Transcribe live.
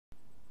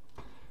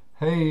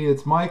Hey,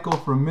 it's Michael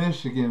from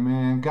Michigan,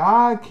 man.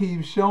 God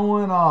keeps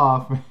showing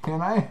off, man.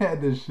 I had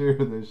to share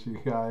this, you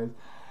guys.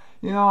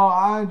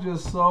 I'm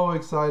just so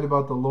excited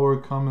about the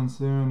Lord coming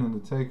soon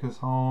and to take us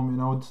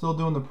home. Still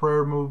doing the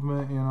prayer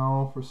movement,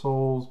 for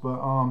souls. But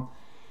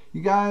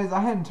you guys, I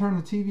hadn't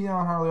turned the TV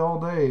on hardly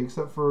all day,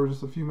 except for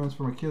just a few minutes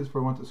for my kids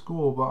before I went to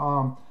school.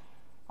 But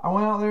I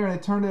went out there and I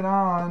turned it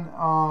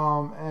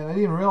on, and I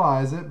didn't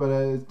realize it, but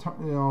I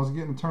was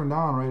getting turned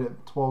on right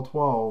at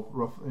 12:12,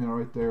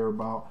 right there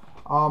about.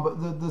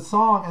 But the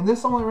song, and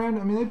this only ran.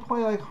 I mean, they play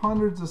like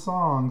hundreds of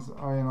songs.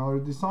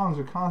 These songs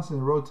are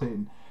constantly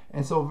rotating,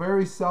 and so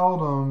very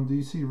seldom do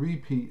you see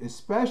repeat,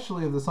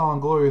 especially of the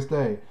song "Glorious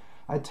Day."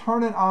 I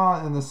turn it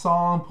on, and the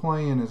song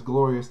playing is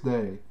 "Glorious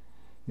Day."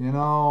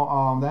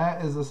 That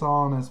is the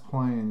song that's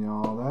playing,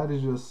 y'all. That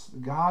is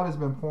just, God has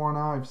been pouring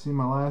out. If you've seen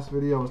my last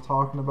video, I was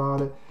talking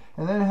about it.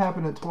 And then it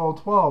happened at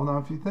 12:12. Now,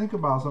 if you think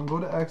about it, so I'm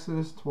going to go to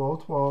Exodus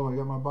 12:12. I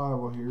got my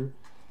Bible here.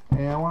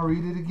 And I want to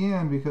read it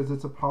again because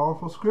it's a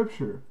powerful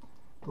scripture.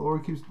 The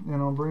Lord keeps,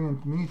 bringing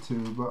me to.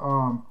 But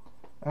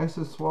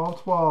Exodus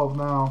 12:12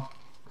 now,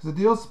 because it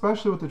deals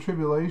especially with the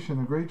tribulation,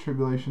 the great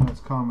tribulation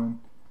that's coming.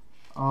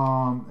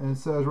 And it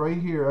says right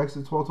here,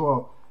 Exodus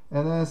 12:12.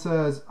 And then it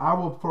says, I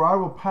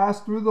will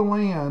pass through the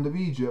land of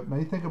Egypt. Now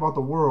you think about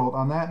the world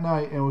on that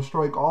night, and will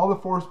strike all the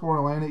firstborn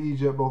in the land of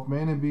Egypt, both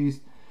man and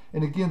beast.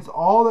 And against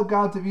all the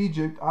gods of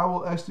Egypt, I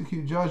will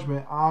execute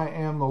judgment. I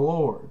am the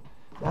Lord.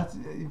 That's,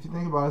 if you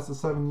think about it, it's the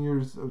 7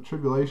 years of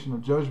tribulation,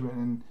 of judgment.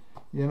 And,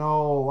 a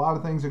lot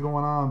of things are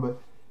going on. But,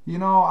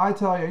 I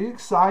tell you, are you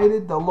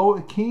excited?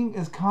 The King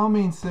is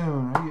coming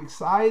soon. Are you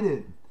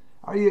excited?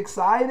 Are you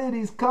excited?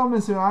 He's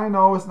coming soon. I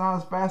know it's not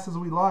as fast as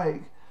we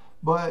like.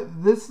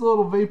 But this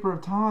little vapor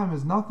of time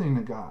is nothing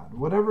to God.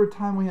 Whatever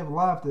time we have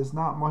left is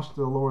not much to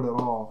the Lord at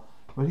all.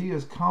 But He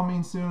is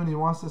coming soon. He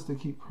wants us to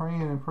keep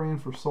praying and praying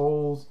for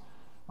souls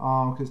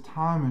because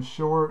time is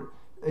short.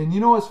 And you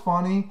know what's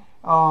funny?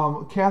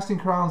 Casting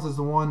Crowns is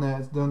the one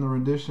that's done the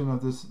rendition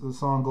of the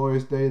song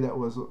 "Glorious Day" that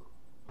was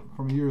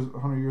from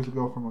 100 years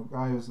ago from a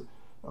guy who's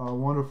a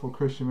wonderful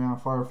Christian man on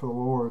fire for the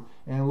Lord.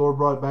 And the Lord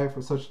brought it back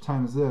for such a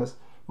time as this.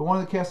 But one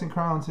of the Casting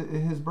Crowns,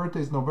 his birthday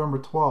is November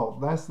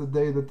 12th. That's the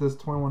day that this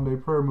 21-day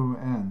prayer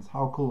movement ends.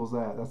 How cool is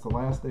that? That's the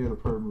last day of the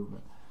prayer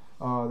movement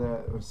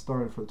that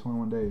started for the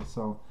 21 days.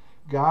 So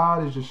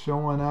God is just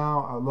showing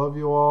out. I love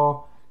you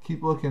all.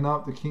 Keep looking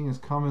up. The King is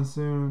coming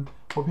soon.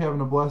 Hope you're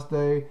having a blessed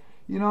day.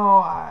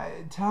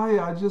 I tell you,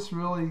 I just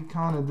really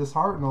kind of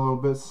disheartened a little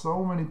bit.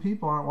 So many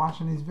people aren't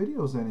watching these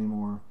videos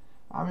anymore.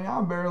 I mean,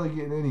 I'm barely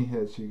getting any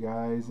hits, you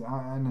guys.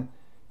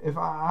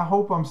 I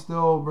hope I'm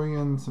still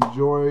bringing some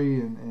joy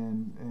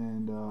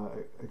and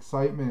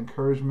excitement,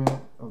 encouragement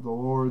of the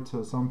Lord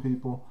to some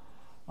people.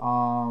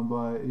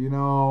 But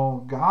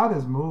God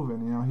is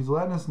moving. He's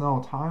letting us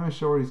know time is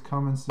short. He's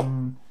coming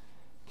soon.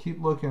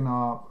 Keep looking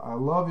up. I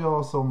love you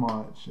all so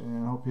much,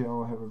 and I hope you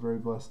all have a very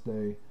blessed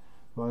day.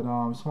 But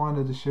just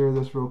wanted to share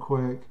this real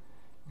quick.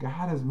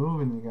 God is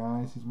moving, you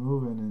guys. He's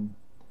moving, and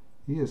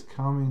He is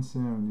coming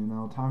soon.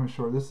 Time is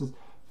short. This is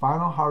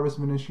Final Harvest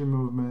Ministry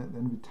Movement.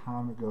 Then it'll be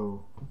time to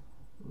go.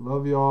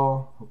 Love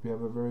y'all. Hope you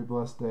have a very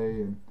blessed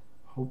day, and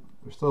hope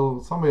there's still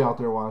somebody out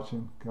there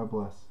watching. God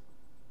bless.